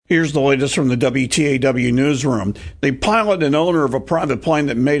Here's the latest from the WTAW newsroom. The pilot and owner of a private plane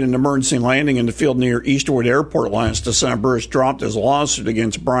that made an emergency landing in the field near Eastwood Airport last December has dropped his lawsuit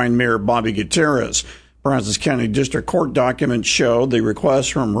against Bryan Mayor Bobby Gutierrez. Brazos County District Court documents show the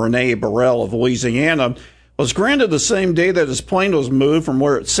request from Renee Burrell of Louisiana was granted the same day that his plane was moved from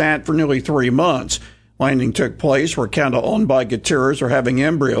where it sat for nearly 3 months. Landing took place where cattle owned by Gutierrez are having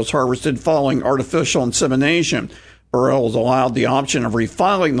embryos harvested following artificial insemination. Burrell was allowed the option of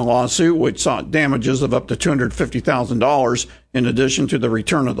refiling the lawsuit, which sought damages of up to $250,000 in addition to the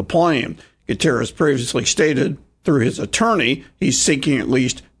return of the plane. Gutierrez previously stated through his attorney he's seeking at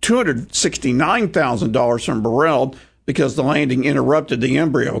least $269,000 from Burrell because the landing interrupted the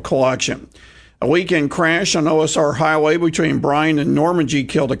embryo collection. A weekend crash on OSR Highway between Bryan and Normandy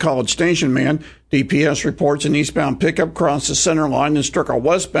killed a College Station man. DPS reports an eastbound pickup crossed the center line and struck a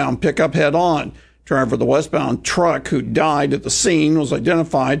westbound pickup head-on. Driver of the westbound truck who died at the scene was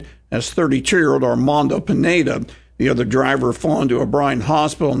identified as 32-year-old Armando Pineda. The other driver flown to a Bryan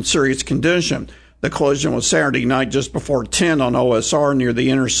hospital in serious condition. The collision was Saturday night just before 10 on OSR near the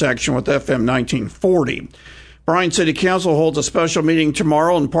intersection with FM 1940. Bryan City Council holds a special meeting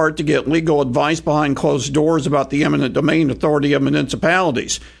tomorrow in part to get legal advice behind closed doors about the eminent domain authority of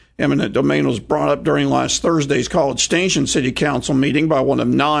municipalities. Eminent domain was brought up during last Thursday's College Station City Council meeting by one of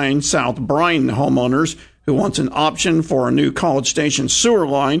 9 South Bryan homeowners who wants an option for a new College Station sewer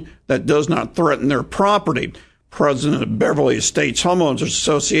line that does not threaten their property. President of Beverly Estates Homeowners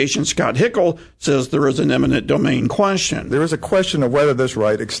Association, Scott Hickel, says there is an eminent domain question. There is a question of whether this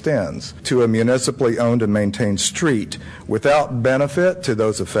right extends to a municipally owned and maintained street without benefit to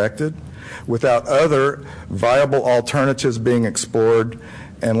those affected, without other viable alternatives being explored,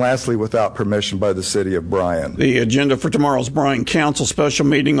 and lastly, without permission by the city of Bryan. The agenda for tomorrow's Bryan Council special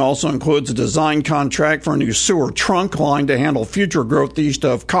meeting also includes a design contract for a new sewer trunk line to handle future growth east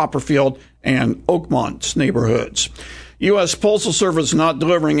of Copperfield and Oakmont's neighborhoods. U.S. Postal Service not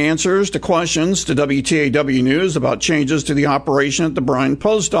delivering answers to questions to WTAW News about changes to the operation at the Bryan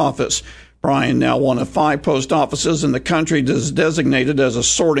Post Office. Bryan, now one of 5 post offices in the country, is designated as a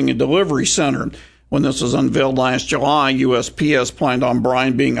sorting and delivery center. When this was unveiled last July, USPS planned on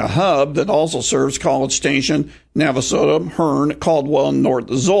Bryan being a hub that also serves College Station, Navasota, Hearn, Caldwell, and North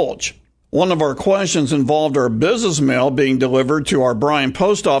Zolch. One of our questions involved our business mail being delivered to our Bryan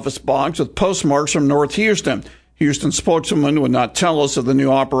post office box with postmarks from North Houston. Houston spokeswoman would not tell us if the new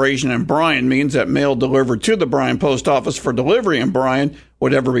operation in Bryan means that mail delivered to the Bryan post office for delivery in Bryan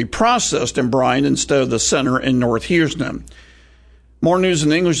would ever be processed in Bryan instead of the center in North Houston. More news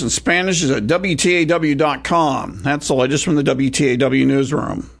in English and Spanish is at WTAW.com. That's the latest from the WTAW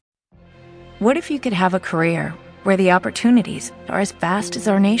newsroom. What if you could have a career where the opportunities are as vast as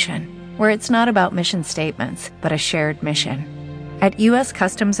our nation, where it's not about mission statements, but a shared mission? At U.S.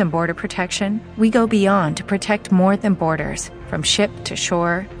 Customs and Border Protection, we go beyond to protect more than borders. From ship to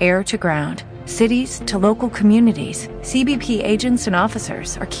shore, air to ground, cities to local communities, CBP agents and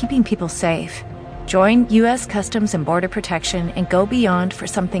officers are keeping people safe. Join U.S. Customs and Border Protection and go beyond for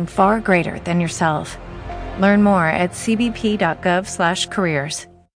something far greater than yourself. Learn more at cbp.gov/careers.